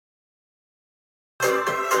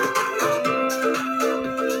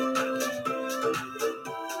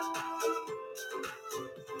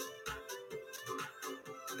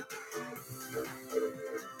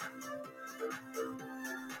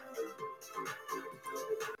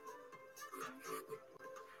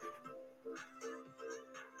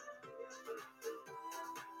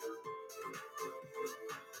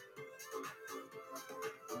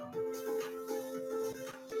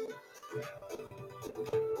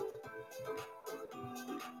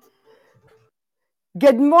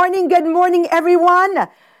Good morning, everyone.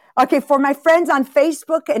 Okay, for my friends on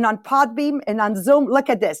Facebook and on Podbeam and on Zoom, look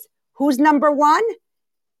at this. Who's number one?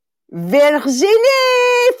 Virginie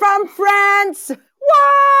from France.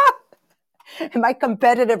 Wow! Am I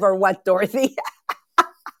competitive or what, Dorothy?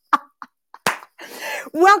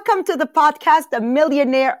 Welcome to the podcast, The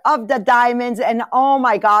Millionaire of the Diamonds. And oh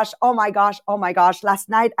my gosh. Last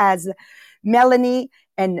night, as Melanie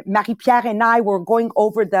and Marie-Pierre and I were going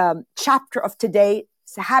over the chapter of today,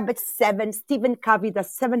 Habit 7, Stephen Covey, the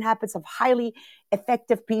 7 habits of highly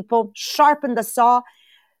effective people, sharpen the saw.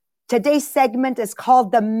 Today's segment is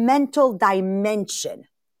called The Mental Dimension.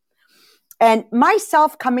 And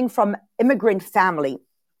myself, coming from immigrant family,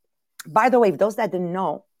 by the way, those that didn't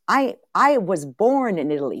know, I was born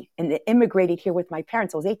in Italy and immigrated here with my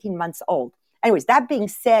parents. I was 18 months old. Anyways, that being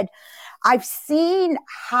said, I've seen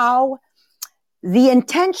how the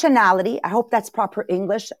intentionality, I hope that's proper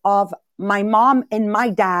English, of my mom and my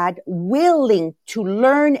dad willing to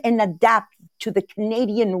learn and adapt to the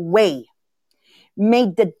Canadian way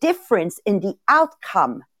made the difference in the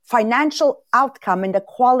outcome, financial outcome, and the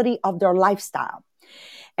quality of their lifestyle.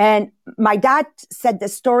 And my dad said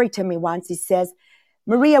this story to me once. He says,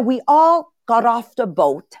 Maria, we all got off the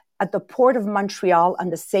boat at the port of Montreal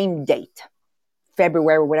on the same date,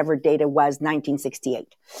 February, whatever date it was,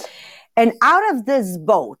 1968. And out of this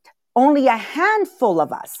boat, only a handful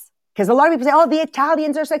of us, because a lot of people say, oh, the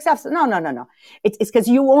Italians are successful. No. It's because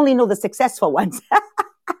you only know the successful ones.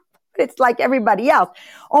 It's like everybody else.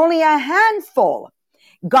 Only a handful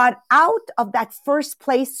got out of that first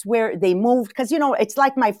place where they moved. Because, it's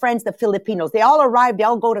like my friends, the Filipinos. They all arrive. They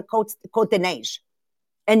all go to Côte d'Ivoire.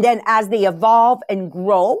 And then as they evolve and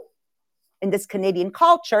grow in this Canadian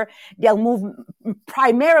culture, they'll move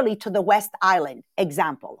primarily to the West Island,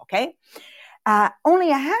 example, okay? Only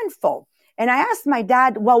a handful. And I asked my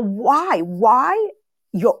dad, well, why? Why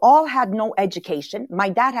you all had no education? My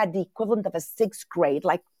dad had the equivalent of a 6th grade.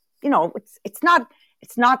 Like, it's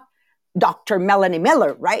not Dr. Melanie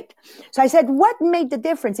Miller, right? So I said, what made the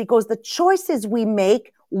difference? He goes, the choices we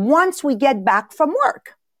make once we get back from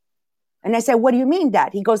work. And I said, what do you mean,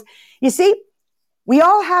 Dad? He goes, you see, we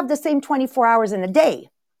all have the same 24 hours in a day.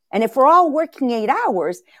 And if we're all working 8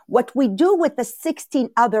 hours, what we do with the 16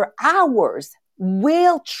 other hours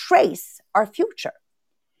will trace our future.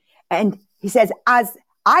 And he says, as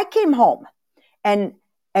I came home and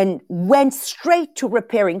went straight to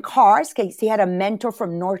repairing cars, because he had a mentor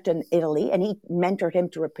from Northern Italy, and he mentored him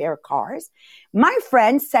to repair cars, my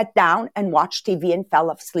friend sat down and watched TV and fell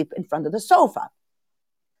asleep in front of the sofa.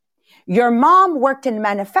 Your mom worked in the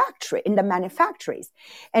manufactories,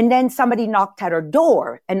 and then somebody knocked at her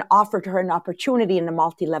door and offered her an opportunity in the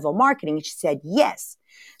multi-level marketing. And she said yes.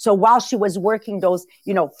 So while she was working those,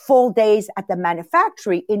 full days at the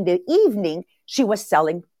manufactory, in the evening, she was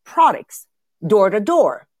selling products door to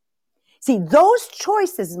door. See, those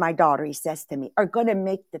choices, my daughter, he says to me, are going to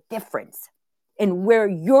make the difference in where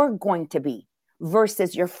you're going to be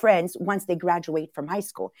versus your friends once they graduate from high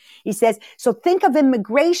school. He says, so think of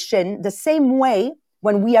immigration the same way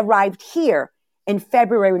when we arrived here in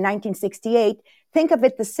February 1968. Think of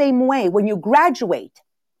it the same way when you graduate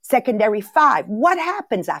secondary 5. What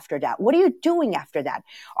happens after that? What are you doing after that?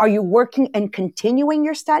 Are you working and continuing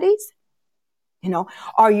your studies?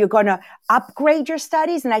 Are you going to upgrade your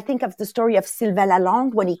studies? And I think of the story of Sylvain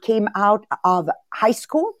Lalonde when he came out of high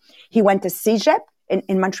school. He went to Cégep.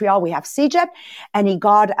 In Montreal, we have Cégep, and he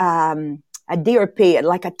got a DRP,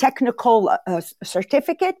 like a technical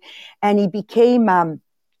certificate, and he became an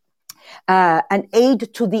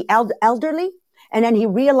aide to the elderly. And then he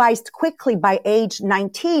realized quickly by age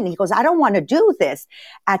 19, he goes, I don't want to do this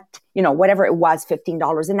at, whatever it was,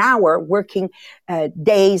 $15 an hour, working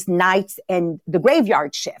days, nights, and the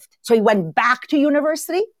graveyard shift. So he went back to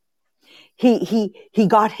university. He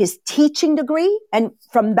got his teaching degree, and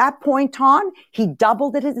from that point on, he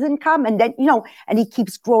doubled his income, and then, and he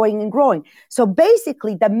keeps growing and growing. So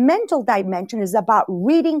basically, the mental dimension is about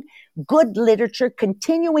reading good literature,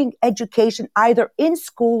 continuing education, either in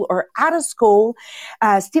school or out of school.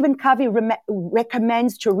 Stephen Covey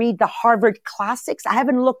recommends to read the Harvard classics. I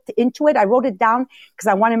haven't looked into it. I wrote it down because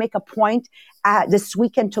I want to make a point this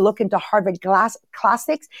weekend to look into Harvard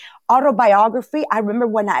classics. Autobiography. I remember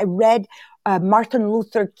when I read Martin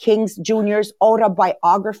Luther King Jr.'s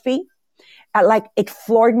autobiography. It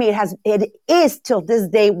floored me. It is till this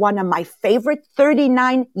day one of my favorite.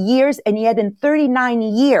 39 years, and yet in 39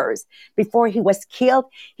 years before he was killed,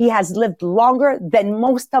 he has lived longer than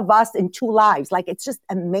most of us in 2 lives. It's just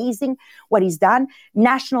amazing what he's done.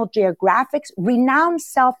 National Geographic's renowned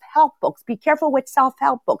self-help books. Be careful with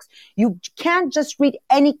self-help books. You can't just read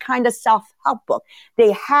any kind of self-help self-help book.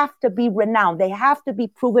 They have to be renowned. They have to be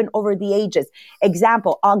proven over the ages.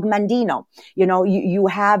 Example, Ogmandino. You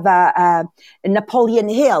have Napoleon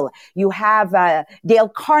Hill. You have Dale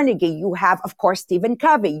Carnegie. You have, of course, Stephen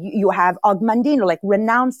Covey. You have Ogmandino, like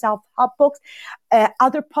renowned self-help books.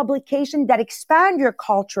 Other publications that expand your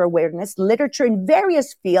culture awareness, literature in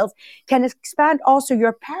various fields can expand also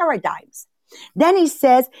your paradigms. Then he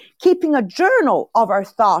says, keeping a journal of our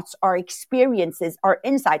thoughts, our experiences, our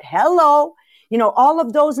insight. Hello. All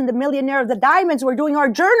of those in the Millionaire of the Diamonds were doing our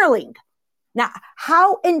journaling. Now,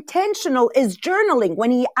 how intentional is journaling?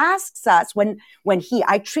 When he asks us,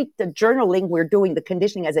 I treat the journaling, we're doing the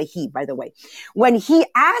conditioning as a he, by the way. When he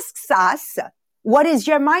asks us, what is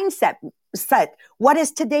your mindset set? What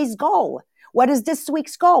is today's goal? What is this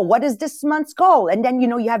week's goal? What is this month's goal? And then,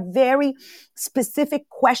 you have very specific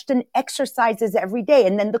question exercises every day.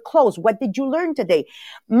 And then the close. What did you learn today?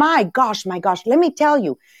 My gosh, let me tell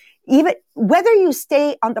you, even whether you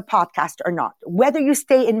stay on the podcast or not, whether you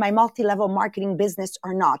stay in my multi-level marketing business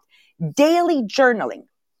or not, daily journaling,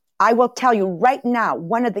 I will tell you right now,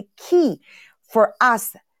 one of the key for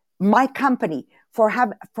us, my company,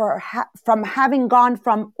 from having gone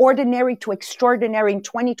from ordinary to extraordinary in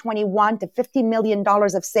 2021 to $50 million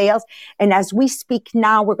of sales. And as we speak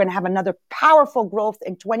now, we're going to have another powerful growth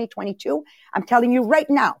in 2022. I'm telling you right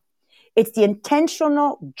now, it's the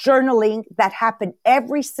intentional journaling that happened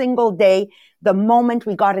every single day the moment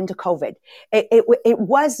we got into COVID. It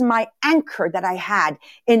was my anchor that I had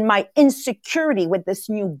in my insecurity with this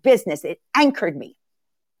new business. It anchored me.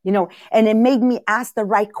 And it made me ask the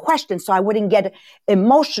right questions so I wouldn't get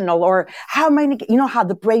emotional or how am I going to, how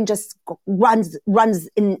the brain just runs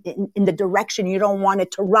in the direction you don't want it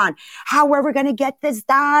to run. How are we going to get this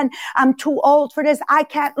done? I'm too old for this. I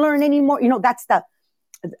can't learn anymore. That's the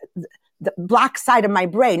black side of my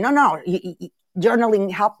brain. No.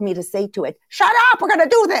 Journaling helped me to say to it, shut up, we're going to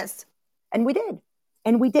do this. And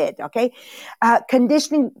we did. Okay.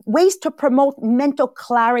 Conditioning, ways to promote mental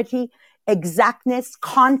clarity, exactness,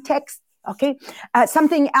 context. Okay.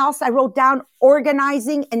 Something else I wrote down,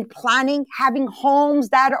 organizing and planning, having homes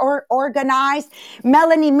that are organized.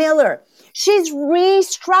 Melanie Miller, she's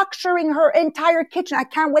restructuring her entire kitchen. I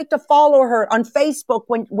can't wait to follow her on Facebook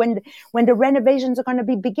when the renovations are going to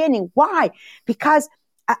be beginning. Why? Because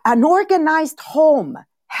an organized home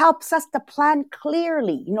helps us to plan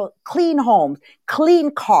clearly, clean homes, clean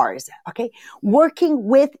cars, okay? Working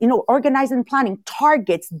with, organizing, planning,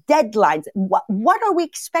 targets, deadlines. What are we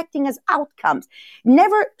expecting as outcomes?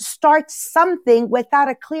 Never start something without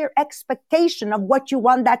a clear expectation of what you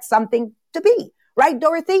want that something to be. Right,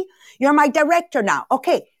 Dorothy? You're my director now.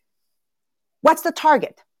 Okay. What's the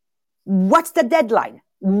target? What's the deadline?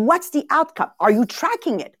 What's the outcome? Are you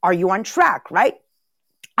tracking it? Are you on track, right?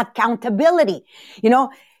 Accountability.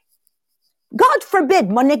 God forbid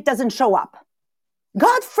Monique doesn't show up.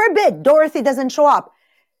 God forbid Dorothy doesn't show up.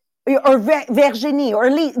 Or Virginie or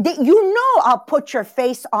Lee. I'll put your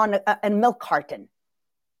face on a milk carton.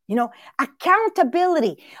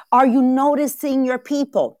 Accountability. Are you noticing your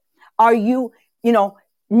people? Are you,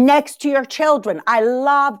 next to your children? I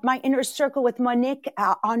loved my inner circle with Monique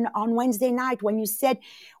on Wednesday night when you said,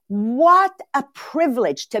 what a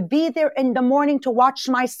privilege to be there in the morning to watch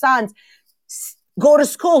my sons go to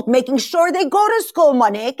school, making sure they go to school,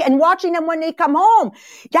 Monique, and watching them when they come home.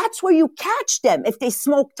 That's where you catch them. If they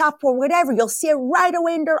smoked up or whatever, you'll see it right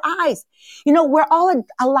away in their eyes. We're all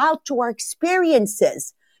allowed to our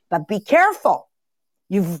experiences, but be careful.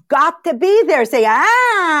 You've got to be there. Say,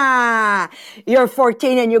 you're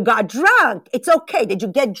 14 and you got drunk. It's okay. Did you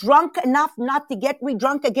get drunk enough not to get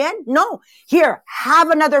re-drunk again? No. Here, have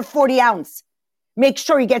another 40 ounce. Make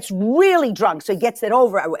sure he gets really drunk so he gets it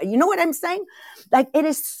over. You know what I'm saying? Like, it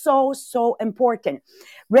is so, so important.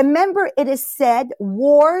 Remember, it is said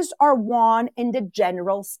wars are won in the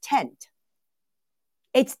general's tent.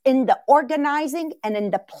 It's in the organizing and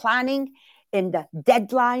in the planning, in the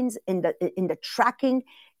deadlines, in the tracking,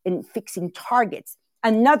 in fixing targets.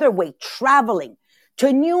 Another way, traveling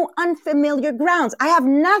to new unfamiliar grounds. I have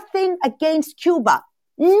nothing against Cuba.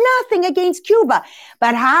 Nothing against Cuba.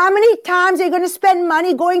 But how many times are you going to spend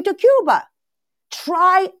money going to Cuba?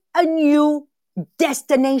 Try a new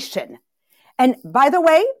destination. And by the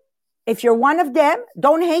way, if you're one of them,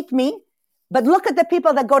 don't hate me, but look at the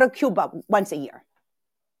people that go to Cuba once a year.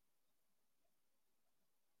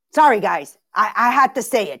 Sorry, guys. I had to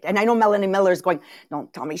say it. And I know Melanie Miller is going,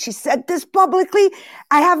 don't tell me she said this publicly.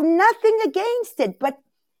 I have nothing against it. But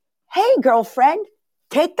hey, girlfriend,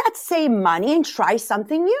 take that same money and try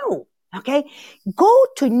something new. Okay? Go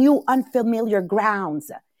to new unfamiliar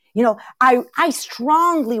grounds. I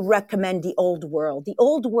strongly recommend the old world. The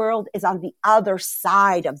old world is on the other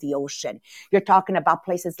side of the ocean. You're talking about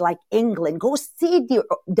places like England. Go see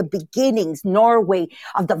the beginnings, Norway,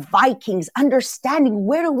 of the Vikings, understanding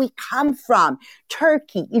where do we come from,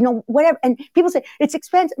 Turkey, whatever. And people say, it's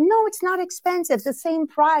expensive. No, it's not expensive. It's the same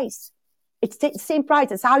price. It's the same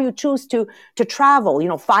price. It's how you choose to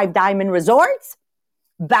travel. 5 diamond resorts,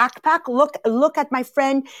 backpack. Look at my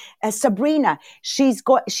friend Sabrina. She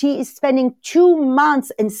is spending 2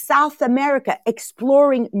 months in South America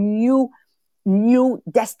exploring new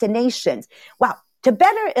destinations. Well, to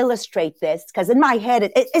better illustrate this, because in my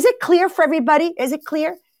head, is it clear for everybody? Is it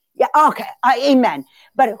clear? Yeah. Okay. Amen.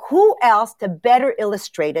 But who else to better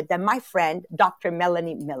illustrate it than my friend, Dr.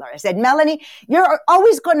 Melanie Miller? I said, Melanie, you're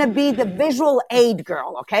always going to be the visual aid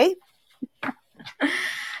girl. Okay.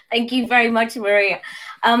 Thank you very much, Maria.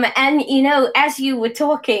 And, as you were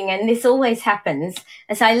talking, and this always happens,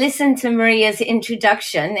 as I listen to Maria's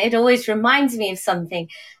introduction, it always reminds me of something.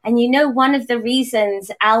 And, one of the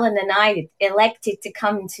reasons Alan and I elected to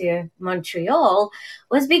come to Montreal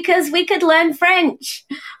was because we could learn French,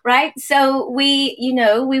 right? So we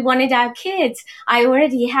wanted our kids. I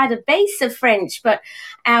already had a base of French, but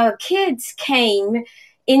our kids came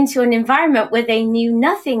into an environment where they knew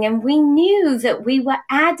nothing, and we knew that we were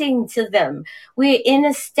adding to them. We're in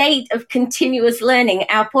a state of continuous learning.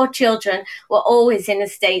 Our poor children were always in a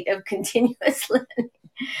state of continuous learning.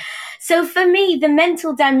 So for me, the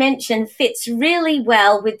mental dimension fits really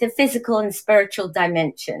well with the physical and spiritual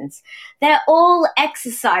dimensions. They're all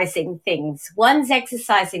exercising things. One's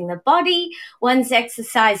exercising the body, one's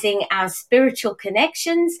exercising our spiritual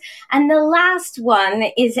connections, and the last one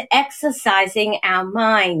is exercising our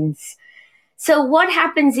minds. So what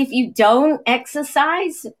happens if you don't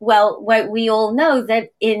exercise? Well, we all know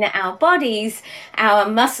that in our bodies, our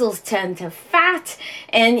muscles turn to fat,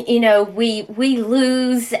 and, we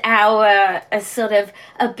lose our sort of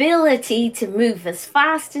ability to move as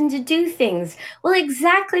fast and to do things. Well,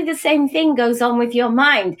 exactly the same thing goes on with your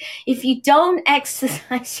mind. If you don't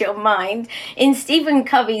exercise your mind, in Stephen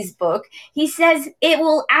Covey's book, he says it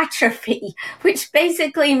will atrophy, which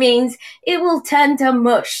basically means it will turn to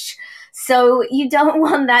mush. So you don't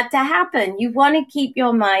want that to happen. You want to keep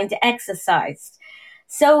your mind exercised.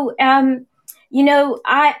 So, I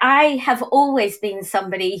have always been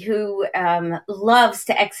somebody who loves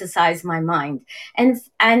to exercise my mind. And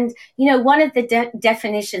one of the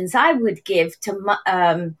definitions I would give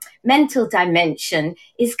to mental dimension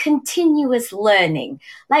is continuous learning.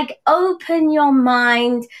 Like, open your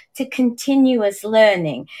mind to continuous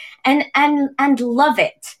learning and love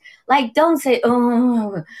it. Like, don't say,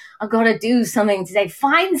 oh, I've got to do something today.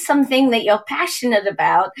 Find something that you're passionate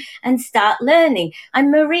about and start learning.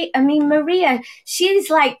 Maria, she's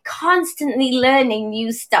like constantly learning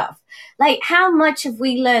new stuff. Like, how much have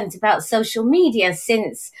we learned about social media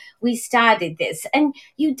since we started this? And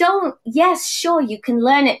yes, sure, you can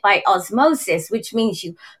learn it by osmosis, which means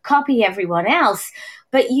you copy everyone else.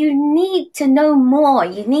 But you need to know more.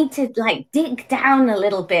 You need to dig down a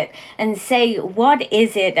little bit and say, what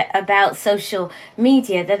is it about social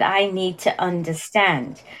media that I need to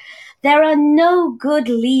understand? There are no good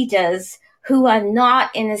leaders who are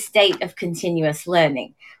not in a state of continuous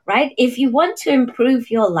learning, right? If you want to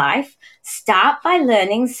improve your life, start by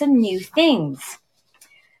learning some new things.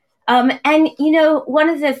 And, one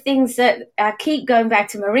of the things that I keep going back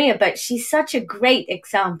to Maria, but she's such a great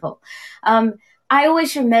example. I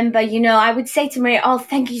always remember, I would say to Maria, oh,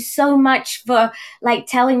 thank you so much for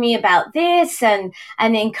telling me about this and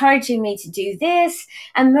encouraging me to do this.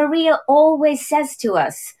 And Maria always says to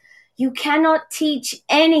us, you cannot teach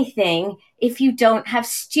anything if you don't have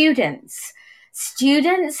students.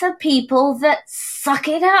 Students are people that suck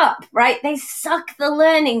it up, right? They suck the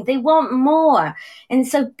learning. They want more. And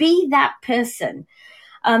so be that person.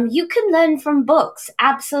 You can learn from books,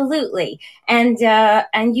 absolutely. And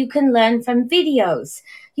you can learn from videos.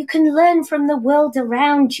 You can learn from the world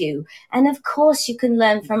around you. And of course, you can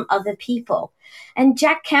learn from other people. And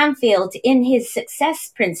Jack Canfield, in his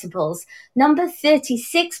success principles, number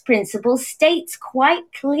 36 principle states quite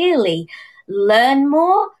clearly, learn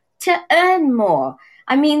more to earn more.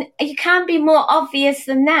 I mean, you can't be more obvious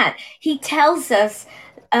than that. He tells us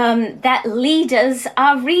that leaders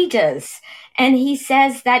are readers. And he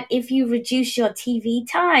says that if you reduce your TV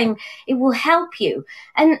time, it will help you.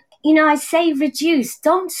 And, I say reduce,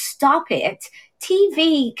 don't stop it.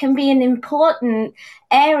 TV can be an important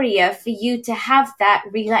area for you to have that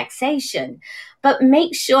relaxation. But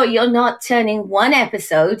make sure you're not turning one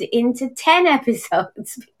episode into 10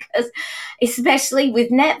 episodes, because especially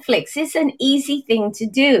with Netflix, it's an easy thing to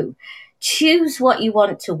do. choose what you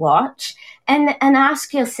want to watch, and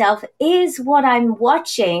ask yourself, is what I'm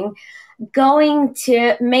watching going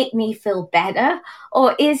to make me feel better,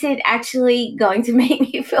 or is it actually going to make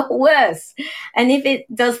me feel worse? And if it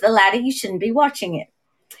does the latter, you shouldn't be watching it.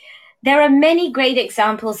 There are many great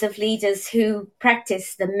examples of leaders who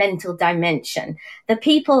practice the mental dimension. The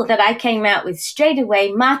people that I came out with straight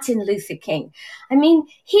away, Martin Luther King. I mean,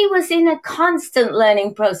 he was in a constant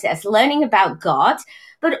learning process, learning about God,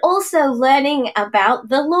 but also learning about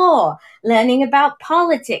the law, learning about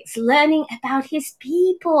politics, learning about his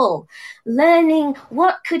people, learning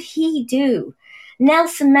what could he do.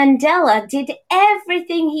 Nelson Mandela did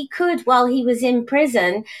everything he could while he was in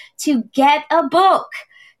prison to get a book,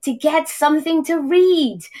 to get something to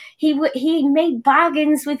read. He made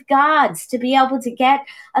bargains with guards to be able to get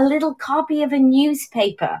a little copy of a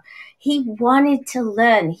newspaper. He wanted to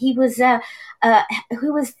learn. He was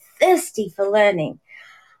who was thirsty for learning.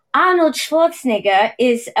 Arnold Schwarzenegger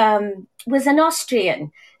was an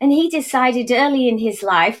Austrian, and he decided early in his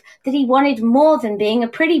life that he wanted more than being a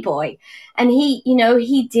pretty boy. And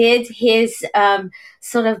he did his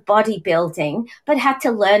sort of bodybuilding, but had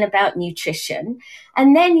to learn about nutrition.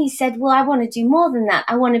 And then he said, well, I want to do more than that.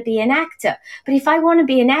 I want to be an actor. But if I want to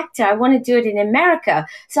be an actor, I want to do it in America.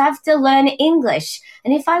 So I have to learn English.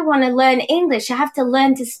 And if I want to learn English, I have to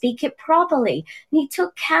learn to speak it properly. And he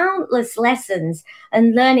took countless lessons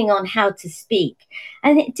and learning on how to speak.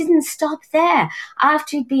 And it didn't stop there.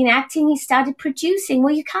 After he'd been acting, he started producing.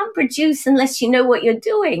 Well, you can't produce unless you know what you're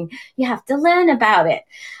doing. You have to learn about it.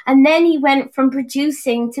 And then he went from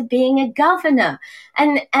producing to being a governor.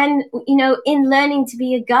 And in learning to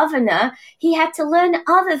be a governor, he had to learn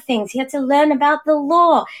other things. He had to learn about the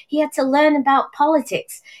law. He had to learn about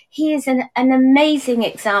politics. He is an amazing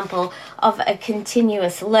example of a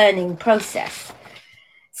continuous learning process.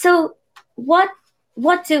 So what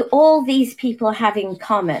do all these people have in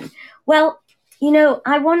common? Well,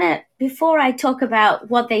 I want to, before I talk about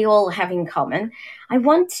what they all have in common, I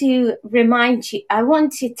want to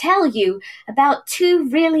tell you about two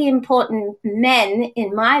really important men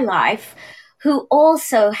in my life who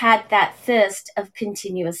also had that thirst of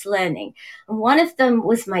continuous learning. And one of them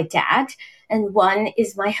was my dad, and one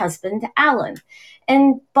is my husband, Alan.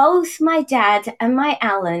 And both my dad and my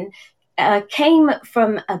Alan came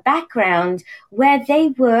from a background where they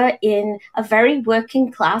were in a very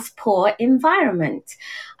working class, poor environment.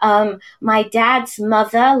 My dad's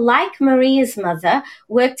mother, like Maria's mother,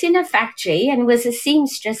 worked in a factory and was a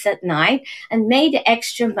seamstress at night and made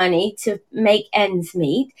extra money to make ends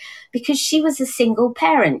meet because she was a single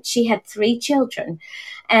parent. She had 3 children.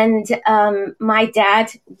 And my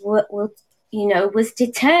dad was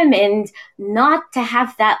determined not to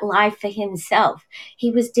have that life for himself.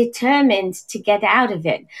 He was determined to get out of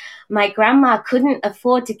it. My grandma couldn't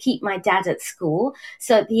afford to keep my dad at school.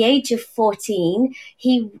 So at the age of 14,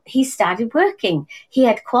 he started working. He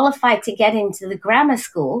had qualified to get into the grammar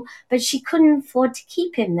school, but she couldn't afford to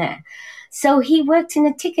keep him there. So he worked in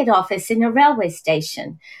a ticket office in a railway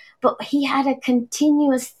station. But he had a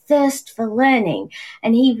continuous thirst for learning.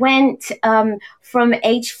 And he went from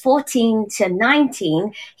age 14 to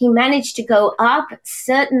 19. He managed to go up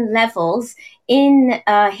certain levels in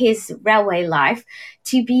his railway life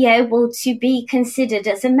to be able to be considered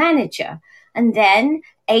as a manager. And then,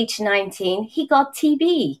 age 19, he got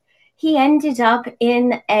TB. He ended up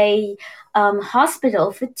in a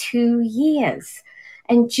hospital for 2 years.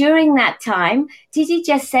 And during that time, did he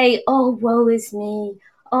just say, oh, woe is me?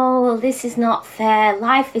 Oh, this is not fair.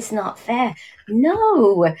 Life is not fair.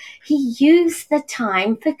 No, he used the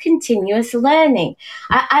time for continuous learning.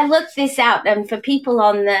 I looked this out, and for people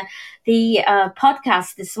on the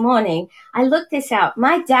podcast this morning, I looked this out.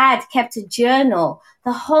 My dad kept a journal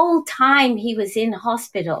the whole time he was in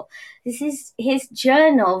hospital. This is his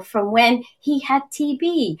journal from when he had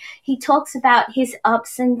TB. He talks about his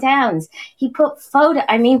ups and downs. He put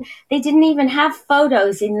they didn't even have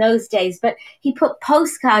photos in those days, but he put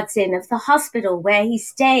postcards in of the hospital where he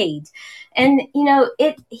stayed. And,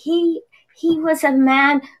 he was a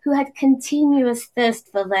man who had continuous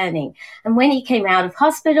thirst for learning. And when he came out of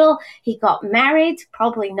hospital, he got married,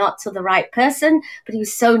 probably not to the right person, but he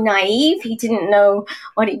was so naive, he didn't know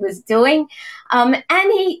what he was doing. And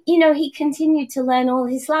he continued to learn all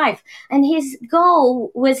his life. And his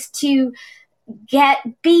goal was to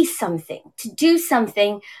be something, to do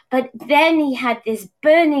something. But then he had this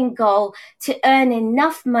burning goal to earn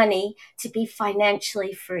enough money to be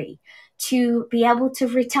financially free, to be able to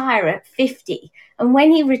retire at 50. And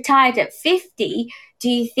when he retired at 50, Do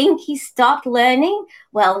you think he stopped learning?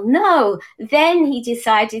 Well, no. Then he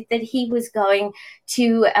decided that he was going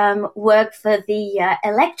to work for the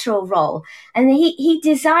electoral roll. And he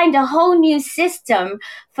designed a whole new system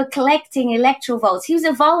for collecting electoral votes. He was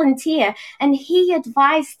a volunteer, and he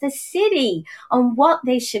advised the city on what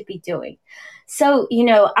they should be doing. So,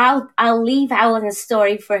 I'll leave Alan's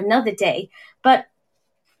story for another day. But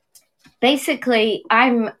basically,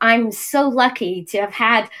 I'm so lucky to have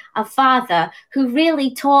had a father who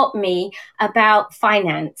really taught me about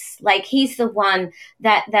finance. Like, he's the one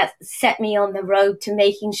that set me on the road to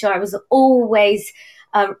making sure I was always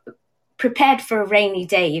prepared for a rainy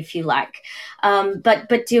day, if you like,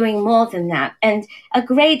 but doing more than that. And a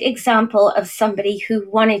great example of somebody who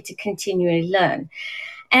wanted to continually learn.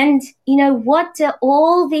 And, what do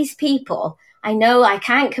all these people, I know I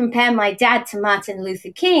can't compare my dad to Martin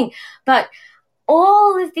Luther King, but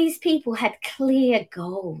all of these people had clear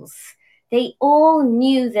goals. They all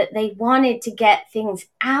knew that they wanted to get things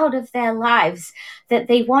out of their lives, that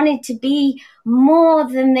they wanted to be more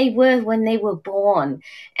than they were when they were born.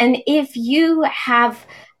 And if you have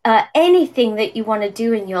anything that you want to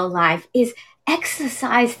do in your life, is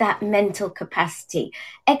exercise that mental capacity,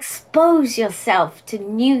 expose yourself to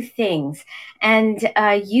new things, and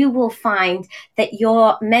you will find that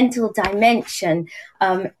your mental dimension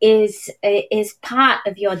is part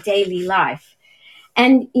of your daily life.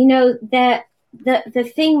 And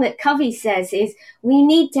the thing that Covey says is we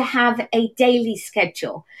need to have a daily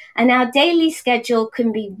schedule, and our daily schedule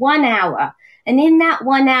can be 1 hour, and in that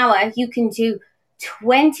 1 hour you can do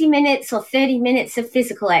 20 minutes or 30 minutes of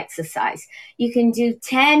physical exercise. You can do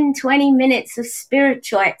 10, 20 minutes of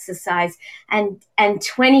spiritual exercise and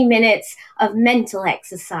 20 minutes of mental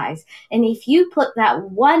exercise. And if you put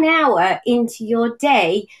that 1 hour into your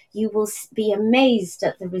day, you will be amazed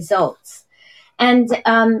at the results. And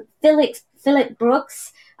Philip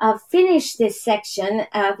Brooks finished this section.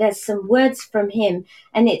 There's some words from him,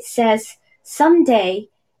 and it says, "Someday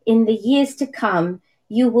in the years to come,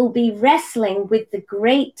 you will be wrestling with the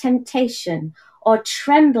great temptation or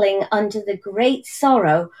trembling under the great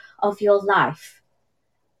sorrow of your life.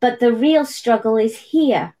 But the real struggle is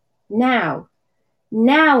here, now.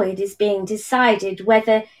 Now it is being decided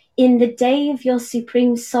whether in the day of your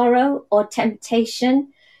supreme sorrow or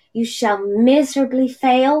temptation, you shall miserably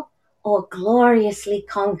fail or gloriously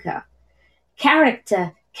conquer.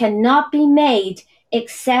 Character cannot be made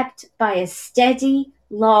except by a steady,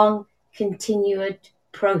 long, continued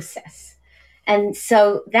process." And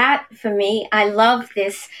so that, for me, I love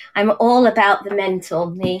this. I'm all about the mental,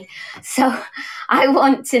 me. So I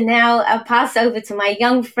want to now pass over to my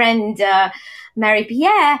young friend,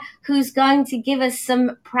 Marie-Pierre, who's going to give us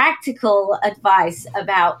some practical advice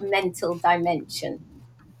about mental dimension.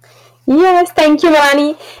 Yes, thank you,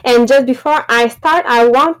 Melanie. And just before I start, I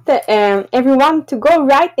want everyone to go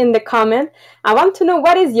write in the comment. I want to know,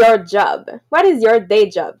 what is your job? What is your day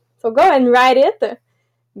job? So go and write it,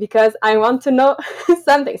 because I want to know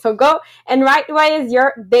something. So go and write, what is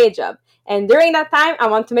your day job? And during that time, I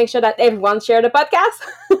want to make sure that everyone share the podcast.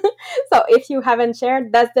 So if you haven't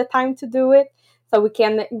shared, that's the time to do it, so we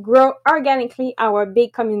can grow organically our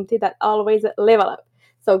big community that always level up.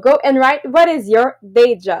 So go and write, what is your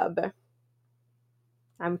day job?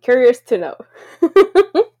 I'm curious to know.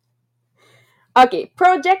 Okay,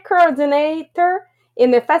 project coordinator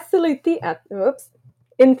in the facility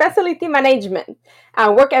in facility management.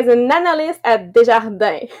 I work as an analyst at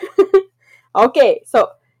Desjardins. Okay, so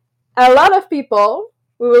a lot of people,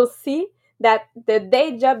 we will see that the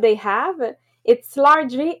day job they have, it's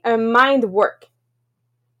largely a mind work.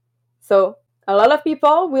 So a lot of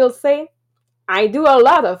people will say, I do a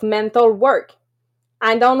lot of mental work.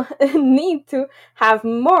 I don't need to have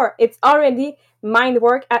more. It's already mind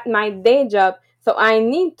work at my day job. So I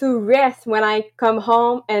need to rest when I come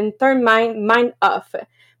home and turn my mind off.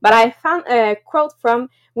 But I found a quote from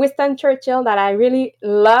Winston Churchill that I really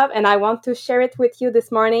love, and I want to share it with you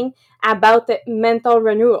this morning about the mental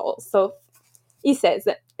renewal. So he says,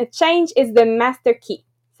 a change is the master key.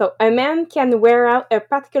 So a man can wear out a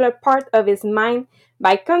particular part of his mind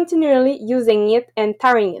by continually using it and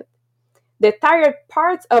tiring it. The tired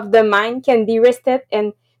parts of the mind can be rested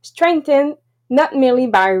and strengthened not merely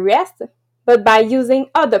by rest, but by using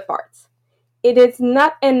other parts. It is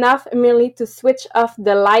not enough merely to switch off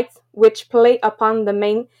the lights which play upon the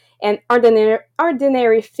main and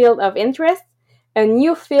ordinary field of interest. A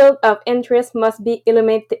new field of interest must be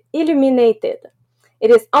illuminated. It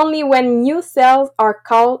is only when new cells are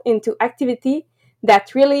called into activity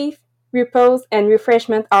that relief, repose, and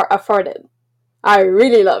refreshment are afforded. I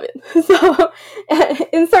really love it. So,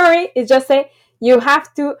 in summary, it just say you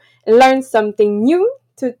have to learn something new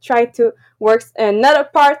to try to work another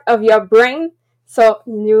part of your brain so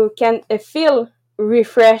you can feel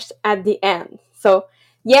refreshed at the end. So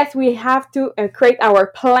yes, we have to create our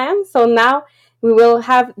plan. So now we will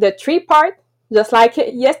have the 3 part, just like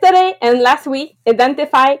yesterday and last week.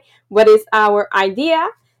 Identify what is our idea,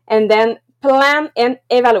 and then plan and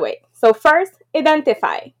evaluate. So first,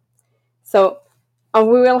 identify. So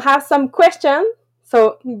we will have some questions.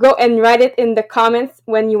 So go and write it in the comments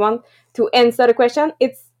when you want to answer the question.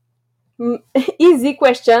 It's easy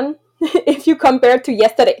question if you compare to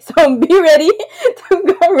yesterday. So be ready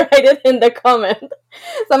to go write it in the comment.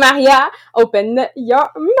 So Maria, open your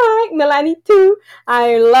mic. Melanie too.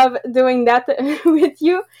 I love doing that with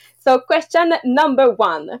you. So question number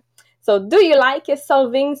 1. So do you like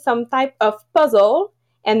solving some type of puzzle,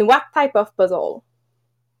 and what type of puzzle?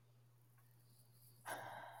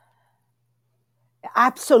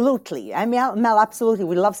 Absolutely. I mean, Mel, absolutely.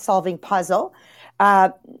 We love solving puzzle.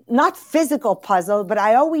 Not physical puzzle, but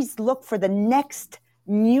I always look for the next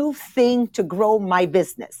new thing to grow my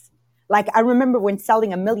business. Like I remember when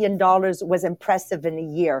selling $1 million was impressive in a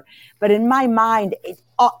year, but in my mind,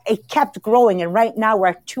 it kept growing. And right now we're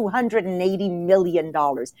at $280 million.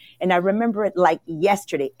 And I remember it like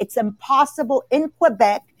yesterday. It's impossible in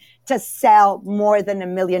Quebec to sell more than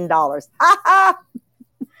 $1 million.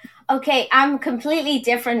 Okay, I'm completely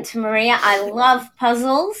different to Maria. I love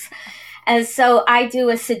puzzles. And so I do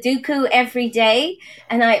a Sudoku every day.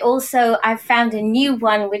 And I've found a new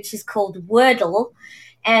one, which is called Wordle.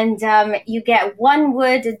 And you get 1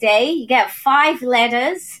 word a day. You get 5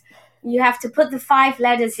 letters. You have to put the 5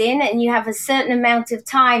 letters in, and you have a certain amount of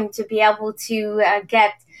time to be able to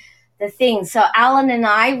get the thing. So Alan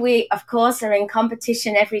and we, of course, are in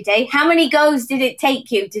competition every day. How many goes did it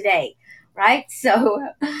take you today? Right? So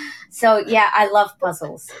yeah, I love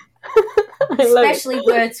puzzles. Especially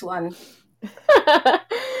words one.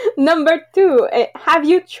 Number 2, have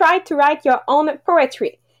you tried to write your own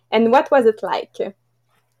poetry? And what was it like?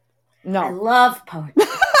 No. I love poetry.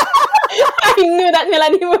 I knew that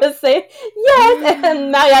Melanie would say yes,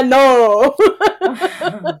 and Maria, no.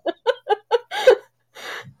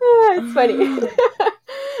 It's funny.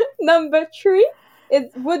 Number 3 is,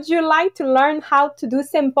 would you like to learn how to do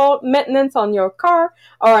simple maintenance on your car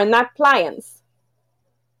or an appliance?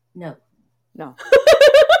 No.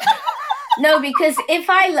 No, because if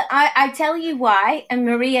I tell you why, and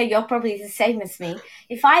Maria, you're probably the same as me.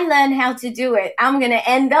 If I learn how to do it, I'm going to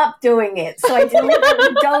end up doing it. So I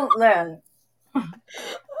deliberately don't learn.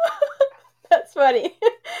 That's funny.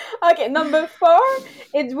 Okay, number 4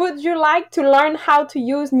 is, would you like to learn how to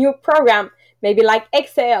use new program? Maybe like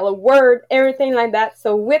Excel, Word, everything like that.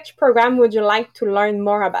 So which program would you like to learn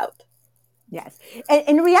more about? Yes. And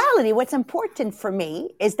in reality, what's important for me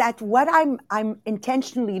is that what I'm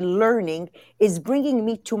intentionally learning is bringing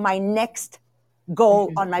me to my next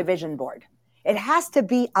goal on my vision board. It has to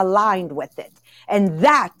be aligned with it. And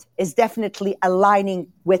that is definitely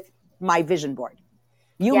aligning with my vision board.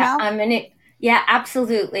 Yeah, Mel? Yeah,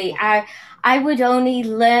 absolutely. I would only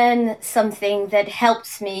learn something that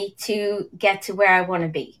helps me to get to where I want to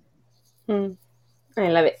be. I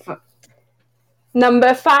love it.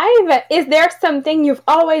 Number 5, is there something you've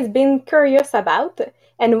always been curious about?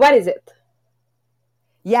 And what is it?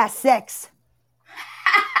 Yeah, sex.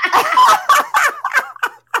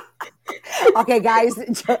 Okay, guys,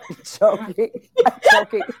 joking.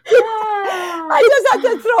 I just have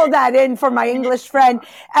to throw that in for my English friend.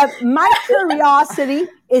 My curiosity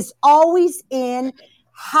is always in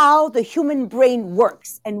how the human brain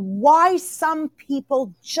works and why some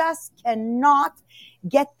people just cannot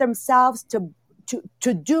get themselves to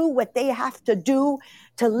do what they have to do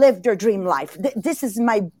to live their dream life. This is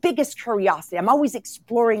my biggest curiosity. I'm always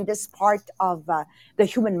exploring this part of the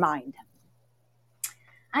human mind.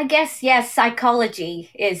 I guess, yes, psychology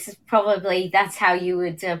is probably, that's how you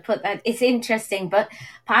would put that. It's interesting, but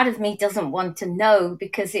part of me doesn't want to know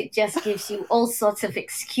because it just gives you all sorts of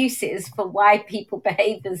excuses for why people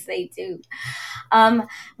behave as they do.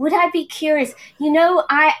 Would I be curious?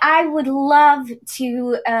 I would love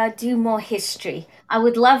to do more history. I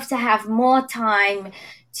would love to have more time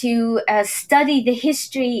to study the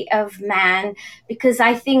history of man, because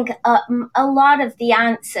I think a lot of the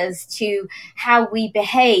answers to how we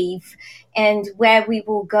behave and where we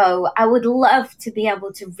will go, I would love to be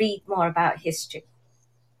able to read more about history.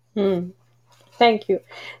 Thank you.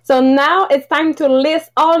 So now it's time to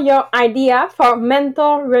list all your ideas for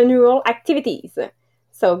mental renewal activities.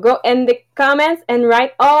 So go in the comments and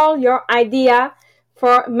write all your ideas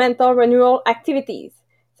for mental renewal activities.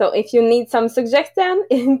 So if you need some suggestion,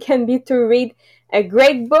 it can be to read A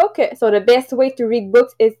great book. So the best way to read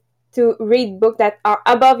books is to read books that are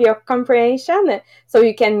above your comprehension, so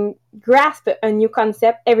you can grasp a new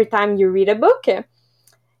concept every time you read a book.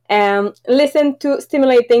 Listen to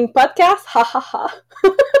stimulating podcasts, ha ha ha.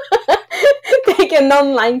 Take an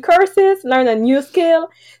online courses, learn a new skill,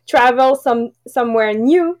 travel somewhere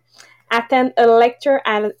new, attend a lecture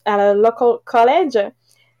at a local college,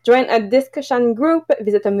 join a discussion group,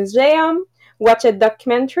 visit a museum, watch a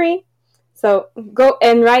documentary. So go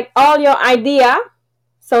and write all your idea.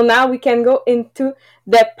 So now we can go into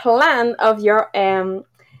the plan of your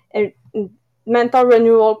mental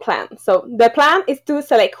renewal plan. So the plan is to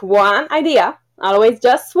select one idea, always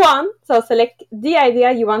just one. So select the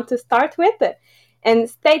idea you want to start with and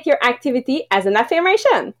state your activity as an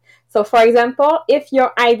affirmation. So for example, if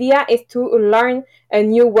your idea is to learn a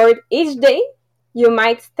new word each day, you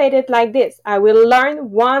might state it like this: I will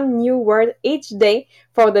learn one new word each day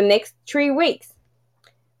for the next 3 weeks.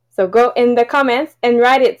 So go in the comments and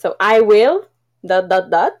write it. So I will, ...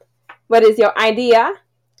 What is your idea?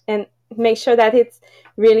 And make sure that it's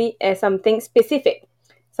really something specific.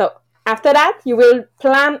 So after that, you will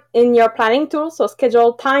plan in your planning tool. So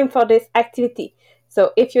schedule time for this activity.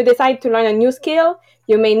 So if you decide to learn a new skill,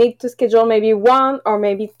 you may need to schedule maybe 1 or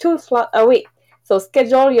maybe 2 slots a week. So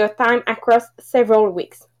schedule your time across several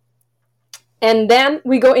weeks. And then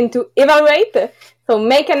we go into evaluate. So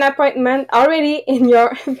make an appointment already in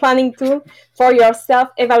your planning tool for your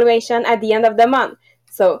self-evaluation at the end of the month.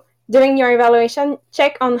 So during your evaluation,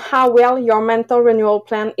 check on how well your mental renewal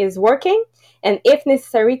plan is working, and if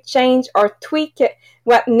necessary, change or tweak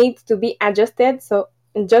what needs to be adjusted. So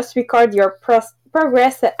just record your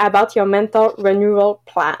progress about your mental renewal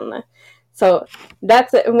plan. So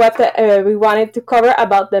that's what we wanted to cover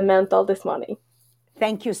about the mental this morning.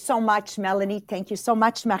 Thank you so much, Melanie. Thank you so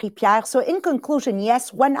much, Marie-Pierre. So in conclusion,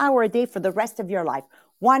 yes, 1 hour a day for the rest of your life.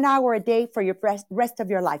 1 hour a day for your rest of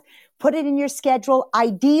your life. Put it in your schedule.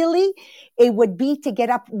 Ideally, it would be to get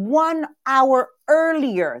up 1 hour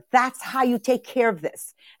earlier. That's how you take care of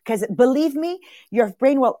this. Because believe me, your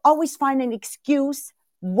brain will always find an excuse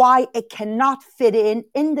why it cannot fit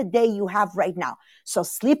in the day you have right now. So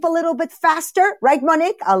sleep a little bit faster, right,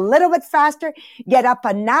 Monique? A little bit faster. Get up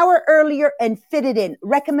an hour earlier and fit it in.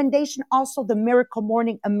 Recommendation also, the Miracle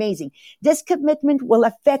Morning, amazing. This commitment will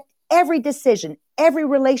affect every decision, every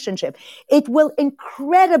relationship. It will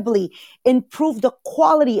incredibly improve the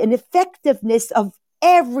quality and effectiveness of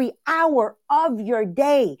every hour of your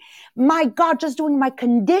day. My God, just doing my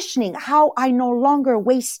conditioning, how I no longer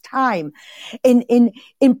waste time in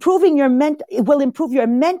improving it will improve your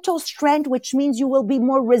mental strength, which means you will be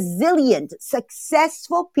more resilient.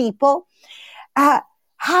 Successful people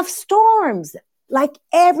have storms like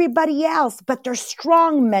everybody else, but they're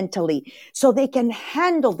strong mentally, so they can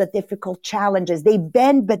handle the difficult challenges. They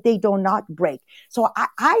bend, but they do not break. So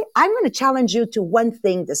I'm going to challenge you to one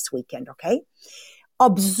thing this weekend, okay?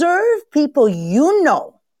 Observe people you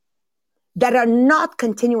know that are not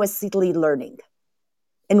continuously learning.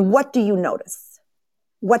 And what do you notice?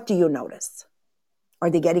 What do you notice? Are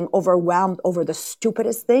they getting overwhelmed over the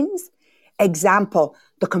stupidest things? Example,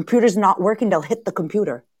 the computer's not working, they'll hit the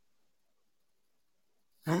computer.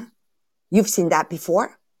 Huh? You've seen that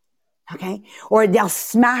before? Okay. Or they'll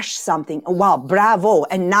smash something. Wow, bravo.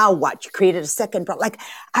 And now what? You created a second problem. Like,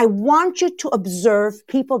 I want you to observe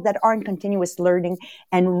people that aren't continuous learning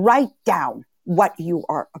and write down what you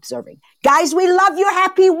are observing. Guys, we love you.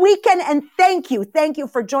 Happy weekend. And thank you. Thank you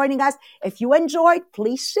for joining us. If you enjoyed,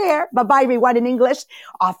 please share. Bye-bye, everyone in English.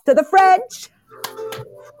 Off to the French.